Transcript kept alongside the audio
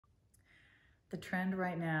The trend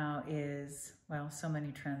right now is, well, so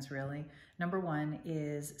many trends really. Number one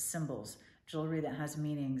is symbols, jewelry that has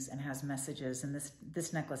meanings and has messages, and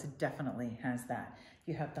this necklace definitely has that.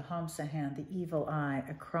 You have the Hamsa hand, the evil eye,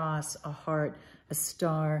 a cross, a heart, a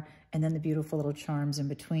star, and then the beautiful little charms in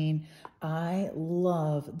between. I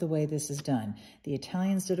love the way this is done. The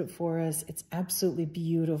Italians did it for us. It's absolutely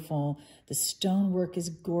beautiful. The stonework is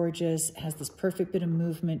gorgeous. It has this perfect bit of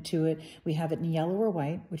movement to it. We have it in yellow or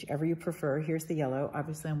white, whichever you prefer. Here's the yellow.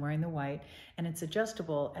 Obviously, I'm wearing the white, and it's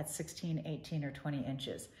adjustable at 16, 18, or 20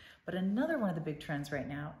 inches. But another one of the big trends right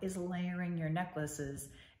now is layering your necklaces,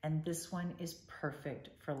 and this one is perfect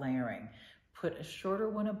for layering. Put a shorter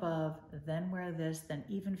one above, then wear this, then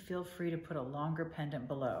even feel free to put a longer pendant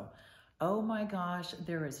below. Oh my gosh,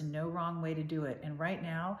 there is no wrong way to do it. And right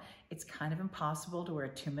now, it's kind of impossible to wear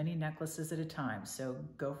too many necklaces at a time, so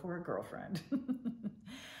go for it, girlfriend.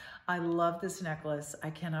 I love this necklace.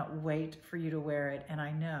 I cannot wait for you to wear it, and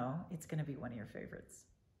I know it's gonna be one of your favorites.